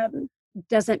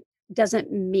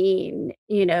doesn't mean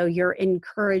you're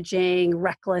encouraging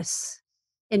reckless,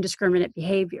 indiscriminate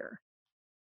behavior.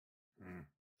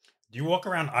 Do you walk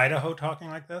around Idaho talking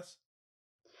like this?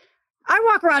 I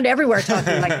walk around everywhere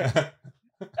talking like this.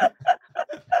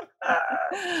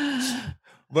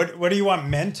 What do you want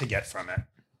men to get from it?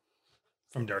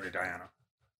 From Dirty Diana?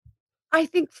 I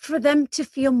think for them to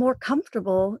feel more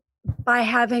comfortable by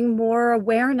having more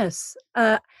awareness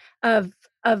of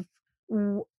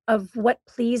what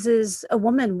pleases a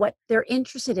woman, what they're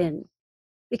interested in,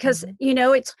 because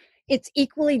it's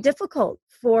equally difficult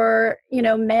for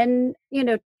men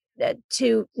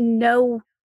to know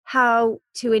how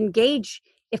to engage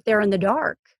if they're in the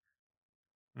dark.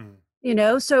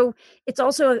 So it's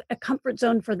also a comfort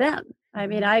zone for them. I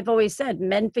mean, I've always said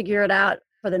men figure it out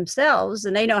for themselves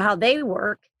and they know how they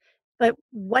work, but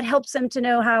what helps them to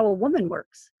know how a woman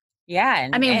works? Yeah.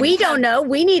 We don't know.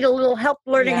 We need a little help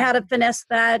learning how to finesse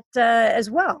that as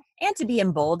well. And to be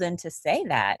emboldened to say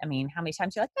that. I mean, how many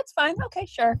times you're like, that's fine. Okay,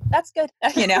 sure. That's good.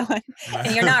 And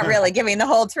you're not really giving the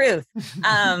whole truth.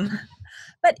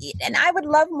 And I would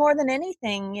love more than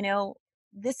anything,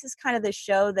 this is kind of the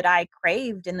show that I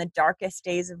craved in the darkest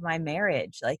days of my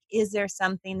marriage. Like, is there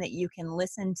something that you can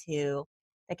listen to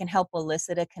that can help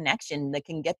elicit a connection, that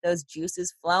can get those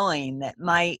juices flowing, that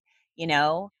might,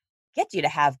 get you to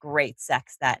have great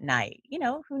sex that night?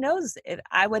 Who knows?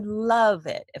 I would love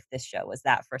it if this show was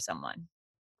that for someone.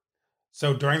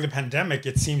 So during the pandemic,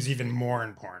 it seems even more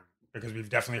important because we've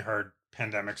definitely heard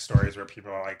pandemic stories where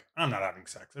people are like, I'm not having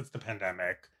sex. It's the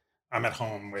pandemic. I'm at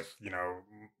home with,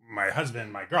 my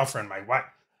husband, my girlfriend, my wife,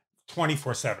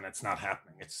 24/7. It's not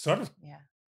happening. It's sort of,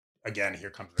 again, here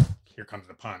comes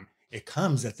the pun. It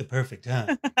comes at the perfect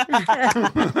time. Yeah,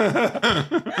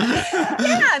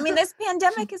 I mean, this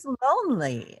pandemic is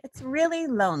lonely. It's really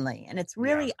lonely and it's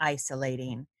really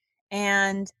isolating.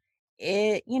 And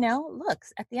it, look,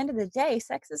 at the end of the day,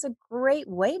 sex is a great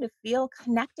way to feel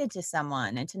connected to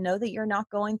someone and to know that you're not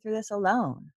going through this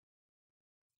alone.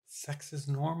 Sex is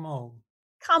normal.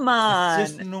 Come on.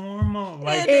 It's just normal.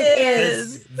 Like, it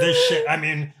is. This shit. I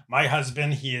mean, my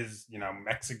husband, he is,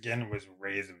 Mexican, was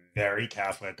raised very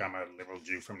Catholic. I'm a liberal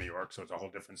Jew from New York, so it's a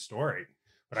whole different story.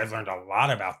 But I've learned a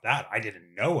lot about that. I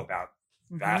didn't know about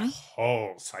that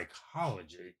whole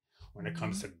psychology when it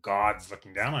comes to God's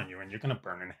looking down on you and you're going to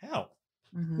burn in hell.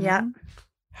 Yeah.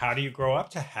 How do you grow up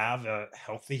to have a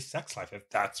healthy sex life if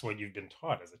that's what you've been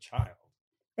taught as a child?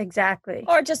 Exactly.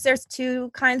 Or just there's two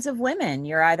kinds of women.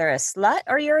 You're either a slut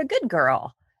or you're a good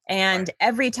girl. And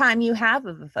every time you have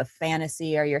a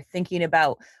fantasy or you're thinking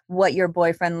about what your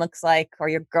boyfriend looks like or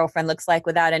your girlfriend looks like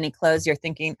without any clothes, you're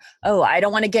thinking, oh, I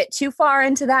don't want to get too far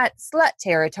into that slut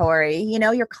territory.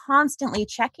 You're constantly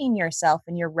checking yourself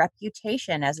and your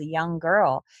reputation as a young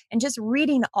girl and just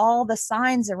reading all the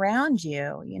signs around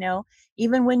you,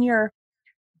 even when you're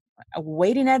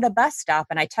waiting at a bus stop.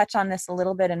 And I touch on this a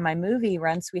little bit in my movie,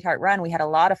 Run, Sweetheart, Run. We had a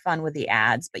lot of fun with the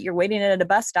ads, but you're waiting at a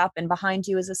bus stop and behind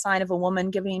you is a sign of a woman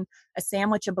giving a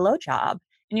sandwich a blowjob.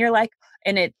 And you're like,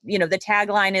 and it, the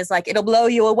tagline is like, it'll blow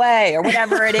you away or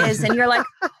whatever it is. And you're like,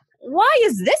 why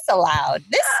is this allowed?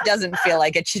 This doesn't feel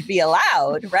like it should be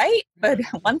allowed, right? But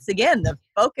once again, the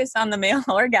focus on the male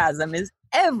orgasm is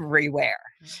everywhere.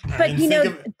 But,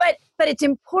 but it's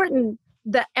important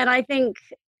that, and I think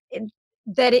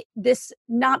this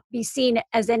not be seen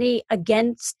as any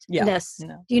againstness.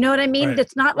 No. Do you know what I mean? Right.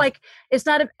 It's not like, it's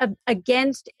not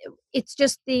against, it's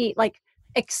just the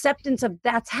acceptance of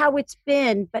that's how it's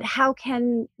been, but how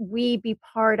can we be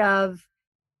part of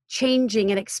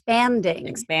changing and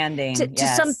expanding to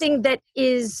something that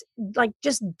is like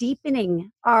just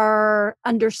deepening our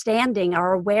understanding,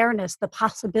 our awareness, the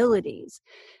possibilities,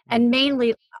 and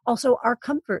mainly also our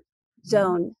comfort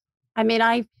zone. I mean,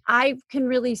 I can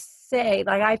really say,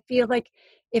 I feel like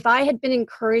if I had been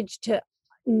encouraged to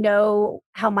know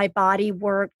how my body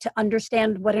worked, to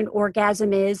understand what an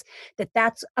orgasm is,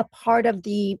 that's a part of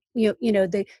the,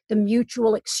 the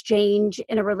mutual exchange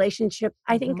in a relationship,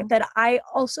 I think that I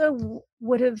also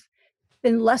would have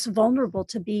been less vulnerable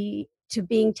to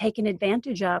being taken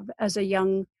advantage of as a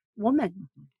young woman.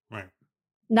 Right.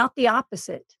 Not the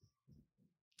opposite.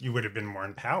 You would have been more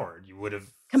empowered. You would have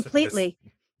completely.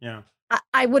 Yeah.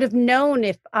 I would have known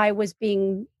if I was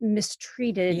being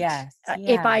mistreated. Yes.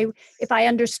 If I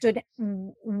understood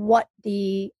what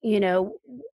the,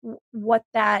 what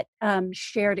that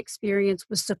shared experience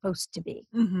was supposed to be.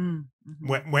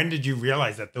 When did you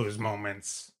realize that those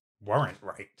moments weren't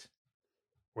right?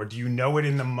 Or do you know it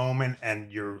in the moment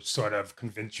and you're sort of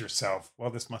convince yourself, well,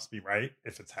 this must be right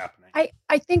if it's happening?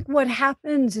 I think what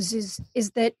happens is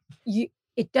that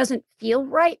it doesn't feel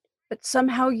right, but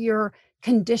somehow you're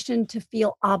conditioned to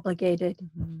feel obligated.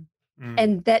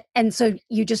 And so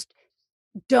you just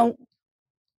don't,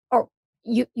 or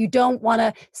you don't want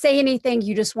to say anything.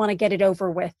 You just want to get it over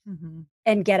with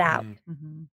and get out.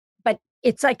 But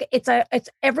it's like, it's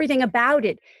everything about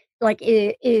it. Like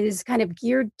it is kind of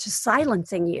geared to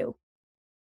silencing you.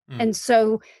 And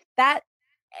so that,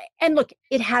 and look,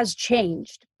 it has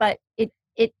changed, but it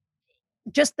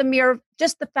just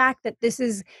the fact that this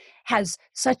has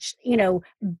such,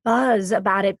 buzz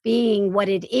about it being what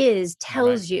it is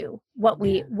tells you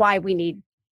why we need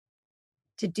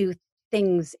to do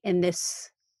things in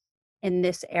this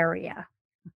area.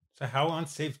 So how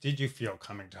unsafe did you feel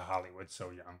coming to Hollywood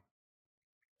so young?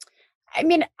 I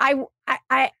mean,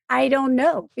 I don't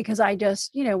know, because I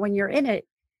just, when you're in it,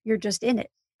 you're just in it.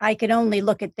 I can only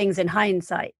look at things in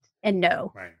hindsight and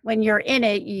know when you're in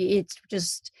it, it's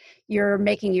just, you're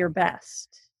making your best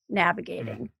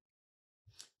navigating.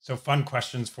 So fun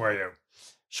questions for you.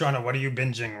 Shana, what are you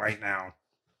binging right now?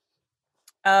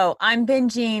 Oh, I'm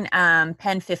binging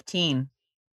Pen 15.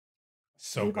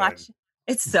 So good.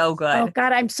 It's so good. Oh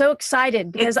God, I'm so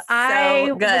excited because It's so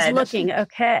I was good. looking.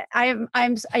 Okay, I'm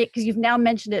because you've now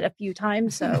mentioned it a few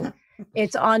times, so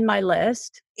it's on my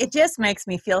list. It just makes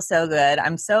me feel so good.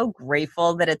 I'm so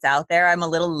grateful that it's out there. I'm a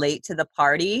little late to the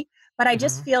party, but I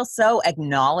just feel so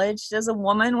acknowledged as a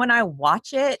woman when I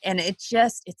watch it. And it's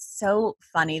so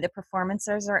funny. The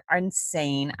performances are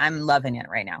insane. I'm loving it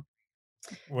right now.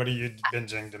 What are you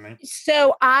binging, Demi?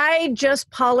 So I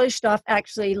just polished off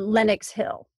actually Lenox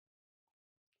Hill.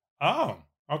 Oh,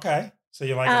 okay. So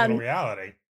you like a little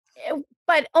reality.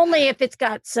 But only if it's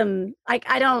got some, like,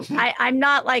 I'm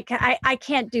not like, I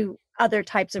can't do other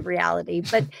types of reality,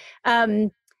 but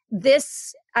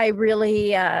this I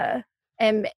really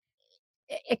am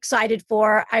excited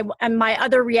for. And my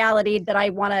other reality that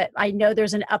I know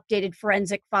there's an updated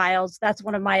Forensic Files. That's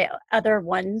one of my other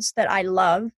ones that I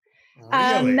love.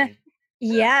 Really?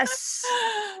 Yes.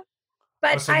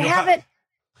 But so I haven't.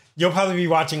 You'll probably be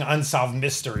watching Unsolved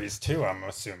Mysteries too, I'm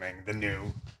assuming, the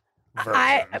new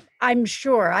version. I'm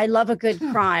sure. I love a good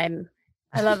crime.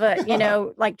 I love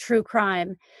like true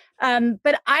crime.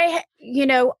 But I've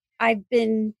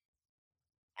been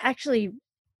actually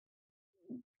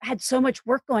had so much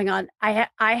work going on. I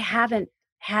haven't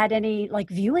had any like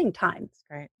viewing time. That's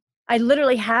great. I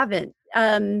literally haven't.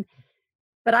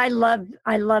 But I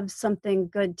love something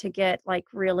good to get like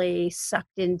really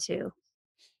sucked into.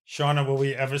 Shana, will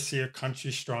we ever see a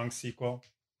Country Strong sequel?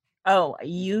 Oh,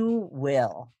 you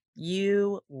will.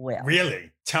 You will.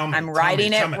 Really? Tell me. I'm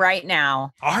writing it right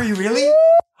now. Are you really?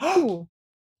 Called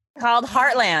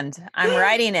Heartland. I'm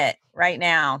writing it right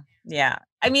now. Yeah.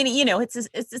 I mean,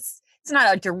 it's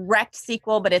not a direct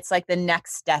sequel, but it's like the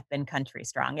next step in Country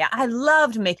Strong. Yeah. I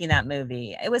loved making that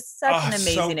movie. It was such an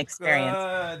amazing experience.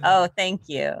 Oh, thank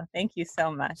you. Thank you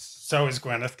so much. So is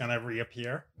Gwyneth going to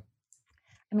reappear?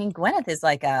 I mean, Gwyneth is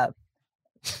like a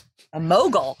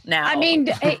mogul now. I mean,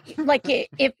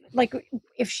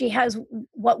 if she has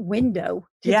what window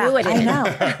to do it in.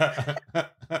 I know.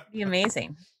 It'd be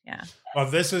amazing. Yeah. Well,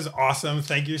 this is awesome.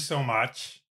 Thank you so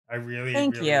much. I really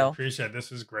appreciate it.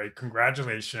 This is great.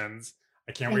 Congratulations.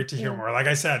 I can't wait to hear more. Like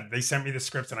I said, they sent me the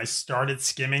scripts and I started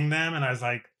skimming them and I was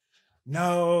like,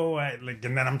 no, and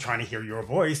then I'm trying to hear your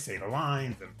voice, say the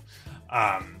lines. And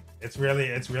it's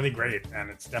really great. And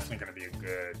it's definitely going to be a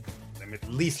good, at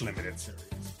least limited series.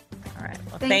 All right.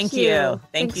 Well, thank you.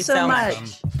 Thank you so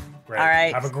much. Great. All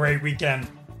right. Have a great weekend.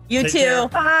 You Take too. care.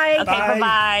 Bye. Okay.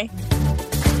 Bye-bye.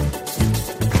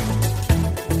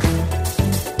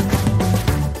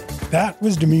 That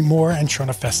was Demi Moore and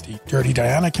Shana Feste. Dirty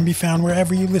Diana can be found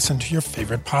wherever you listen to your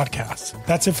favorite podcasts.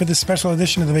 That's it for this special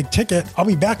edition of The Big Ticket. I'll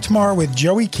be back tomorrow with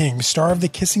Joey King, star of The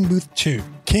Kissing Booth 2.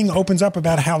 King opens up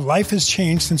about how life has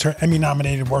changed since her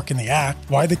Emmy-nominated work in The Act,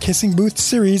 why The Kissing Booth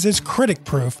series is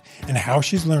critic-proof, and how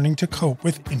she's learning to cope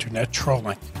with internet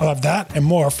trolling. I'll have that and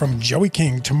more from Joey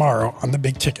King tomorrow on The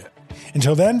Big Ticket.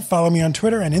 Until then, follow me on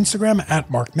Twitter and Instagram at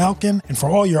Mark Malkin. And for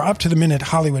all your up-to-the-minute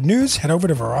Hollywood news, head over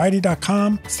to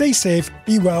Variety.com. Stay safe,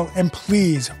 be well, and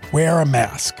please wear a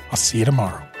mask. I'll see you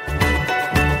tomorrow.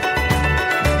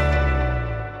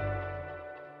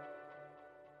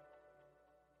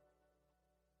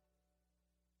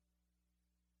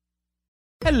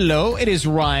 Hello, it is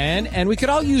Ryan, and we could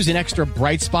all use an extra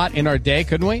bright spot in our day,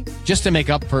 couldn't we? Just to make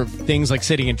up for things like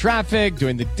sitting in traffic,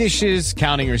 doing the dishes,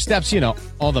 counting your steps,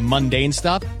 all the mundane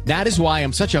stuff. That is why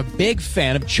I'm such a big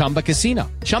fan of Chumba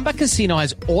Casino. Chumba Casino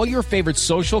has all your favorite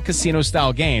social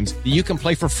casino-style games that you can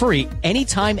play for free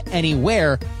anytime,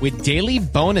 anywhere with daily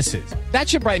bonuses. That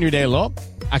should brighten your day a little.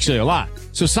 Actually, a lot.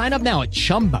 So sign up now at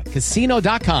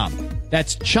ChumbaCasino.com.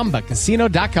 That's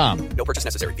ChumbaCasino.com. No purchase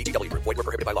necessary. VGW Group. Void where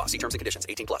prohibited by law. See terms and conditions.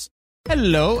 18+.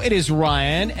 Hello, it is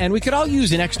Ryan, and we could all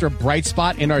use an extra bright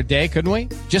spot in our day, couldn't we?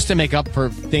 Just to make up for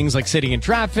things like sitting in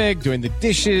traffic, doing the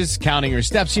dishes, counting your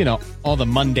steps, all the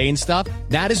mundane stuff.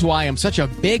 That is why I'm such a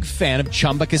big fan of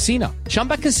Chumba Casino.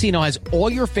 Chumba Casino has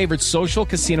all your favorite social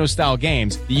casino-style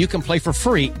games that you can play for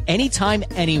free anytime,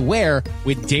 anywhere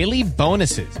with daily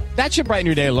bonuses. That should brighten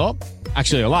your day a little.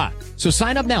 Actually, a lot. So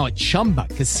sign up now at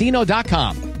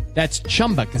ChumbaCasino.com. That's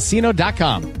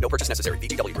ChumbaCasino.com. No purchase necessary.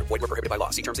 VGW Group. Void where prohibited by law.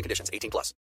 See terms and conditions. 18+.